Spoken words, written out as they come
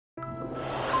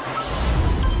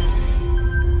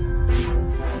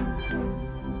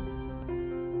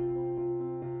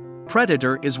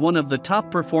Predator is one of the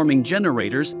top-performing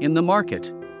generators in the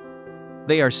market.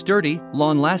 They are sturdy,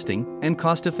 long-lasting, and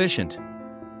cost-efficient.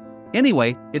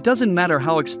 Anyway, it doesn't matter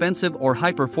how expensive or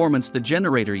high-performance the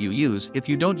generator you use if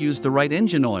you don't use the right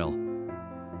engine oil.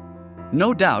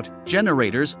 No doubt,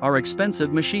 generators are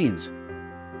expensive machines.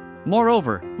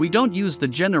 Moreover, we don't use the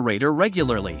generator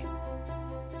regularly.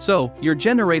 So, your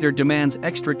generator demands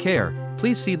extra care.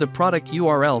 Please see the product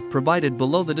URL provided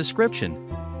below the description.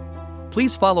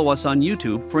 Please follow us on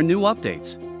YouTube for new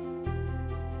updates.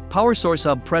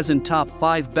 Powersourcehub Present Top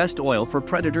 5 Best Oil for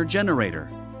Predator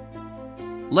Generator.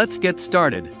 Let's get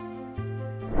started.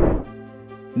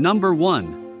 Number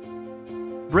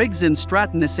 1. Briggs &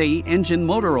 Stratton SAE Engine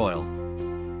Motor Oil.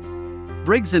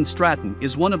 Briggs & Stratton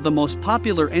is one of the most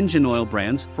popular engine oil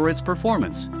brands for its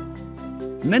performance.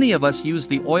 Many of us use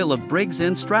the oil of Briggs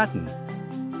 & Stratton.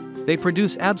 They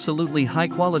produce absolutely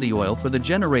high-quality oil for the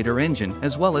generator engine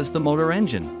as well as the motor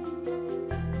engine.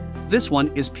 This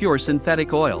one is pure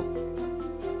synthetic oil.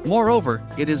 Moreover,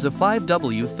 it is a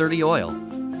 5W30 oil.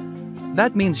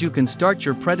 That means you can start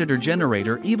your Predator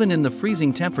generator even in the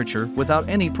freezing temperature without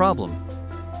any problem.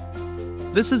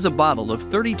 This is a bottle of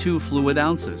 32 fluid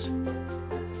ounces.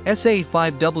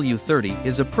 SA5W30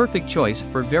 is a perfect choice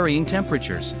for varying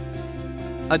temperatures.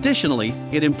 Additionally,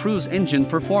 it improves engine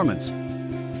performance.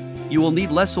 You will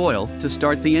need less oil to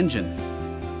start the engine.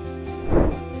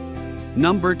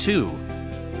 Number 2.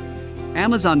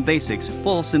 Amazon Basics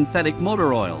Full Synthetic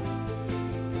Motor Oil.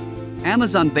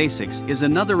 Amazon Basics is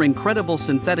another incredible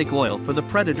synthetic oil for the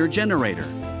Predator generator.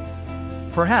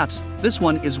 Perhaps, this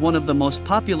one is one of the most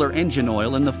popular engine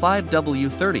oil in the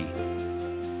 5W30.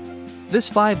 This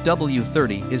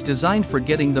 5W30 is designed for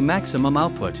getting the maximum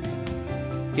output.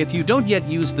 If you don't yet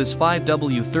use this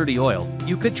 5W30 oil,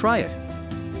 you could try it.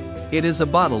 It is a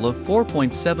bottle of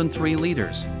 4.73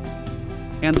 liters.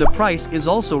 And the price is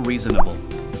also reasonable.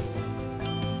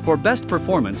 For best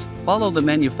performance, follow the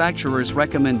manufacturer's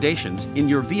recommendations in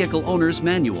your vehicle owner's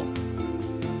manual.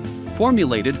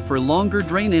 Formulated for longer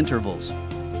drain intervals.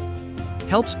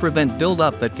 Helps prevent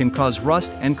buildup that can cause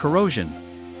rust and corrosion.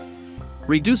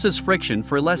 Reduces friction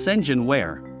for less engine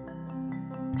wear.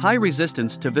 High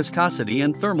resistance to viscosity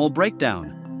and thermal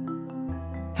breakdown.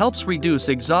 Helps reduce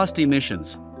exhaust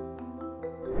emissions.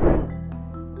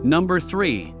 Number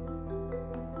 3.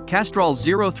 Castrol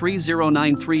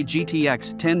 03093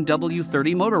 GTX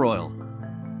 10W30 Motor Oil.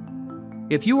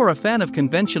 If you are a fan of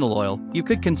conventional oil, you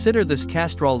could consider this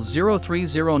Castrol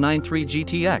 03093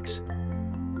 GTX.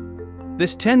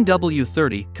 This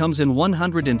 10W30 comes in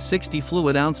 160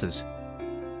 fluid ounces.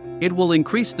 It will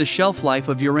increase the shelf life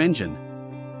of your engine.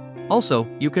 Also,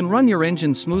 you can run your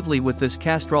engine smoothly with this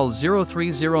Castrol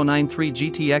 03093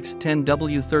 GTX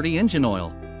 10W30 engine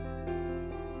oil.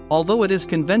 Although it is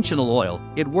conventional oil,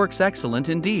 it works excellent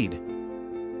indeed.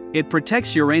 It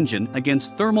protects your engine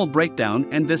against thermal breakdown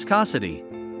and viscosity.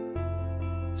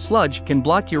 Sludge can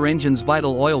block your engine's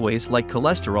vital oilways like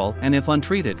cholesterol and, if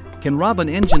untreated, can rob an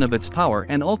engine of its power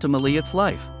and ultimately its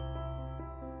life.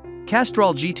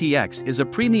 Castrol GTX is a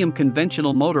premium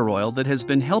conventional motor oil that has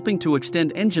been helping to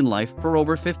extend engine life for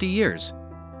over 50 years.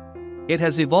 It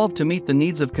has evolved to meet the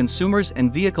needs of consumers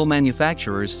and vehicle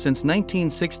manufacturers since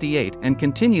 1968 and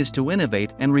continues to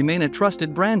innovate and remain a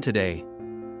trusted brand today.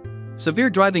 Severe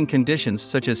driving conditions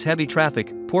such as heavy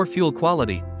traffic, poor fuel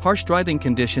quality, harsh driving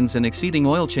conditions and exceeding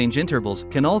oil change intervals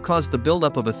can all cause the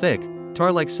buildup of a thick,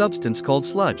 tar-like substance called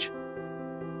sludge.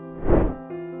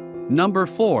 Number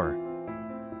 4.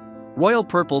 Royal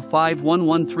Purple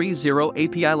 51130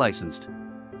 API licensed.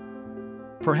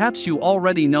 Perhaps you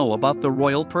already know about the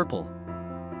Royal Purple.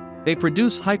 They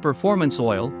produce high-performance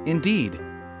oil, indeed.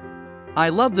 I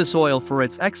love this oil for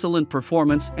its excellent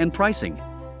performance and pricing.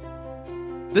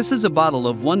 This is a bottle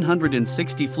of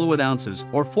 160 fluid ounces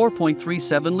or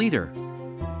 4.37 liter.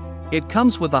 It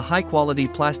comes with a high-quality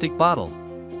plastic bottle.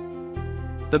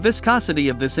 The viscosity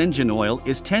of this engine oil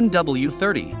is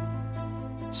 10W30.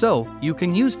 So, you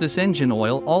can use this engine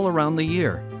oil all around the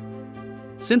year.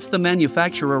 Since the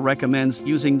manufacturer recommends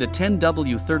using the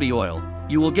 10W30 oil,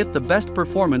 you will get the best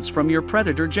performance from your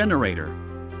Predator generator.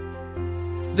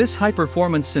 This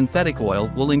high-performance synthetic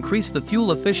oil will increase the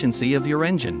fuel efficiency of your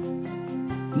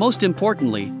engine. Most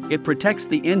importantly, it protects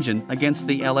the engine against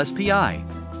the LSPI.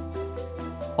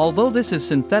 Although this is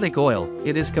synthetic oil,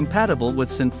 it is compatible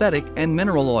with synthetic and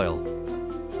mineral oil.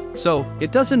 So,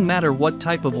 it doesn't matter what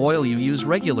type of oil you use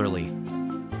regularly.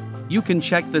 You can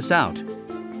check this out.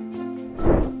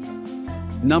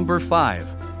 Number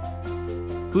 5.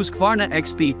 Husqvarna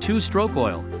XP 2-Stroke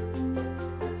Oil.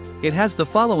 It has the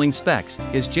following specs,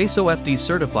 is JSO FD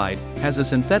certified, has a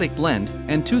synthetic blend,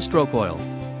 and 2-stroke oil.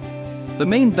 The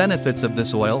main benefits of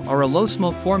this oil are a low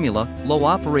smoke formula, low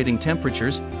operating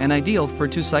temperatures, and ideal for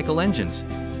two-cycle engines.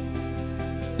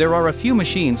 There are a few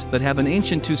machines that have an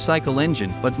ancient two-cycle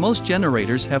engine, but most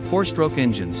generators have four-stroke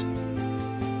engines.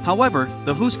 However,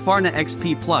 the Husqvarna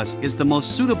XP Plus is the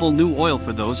most suitable new oil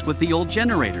for those with the old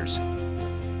generators.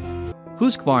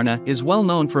 Husqvarna is well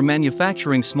known for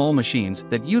manufacturing small machines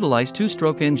that utilize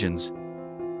two-stroke engines.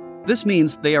 This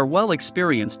means they are well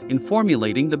experienced in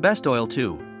formulating the best oil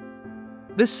too.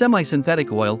 This semi-synthetic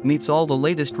oil meets all the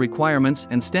latest requirements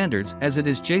and standards as it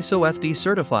is JSO FD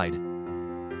certified.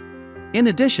 In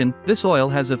addition, this oil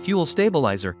has a fuel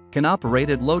stabilizer, can operate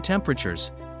at low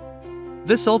temperatures.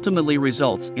 This ultimately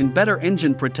results in better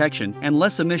engine protection and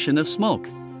less emission of smoke.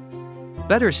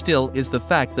 Better still is the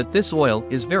fact that this oil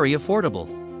is very affordable.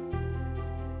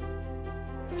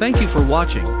 Thank you for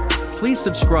watching. Please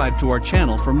subscribe to our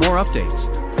channel for more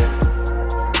updates.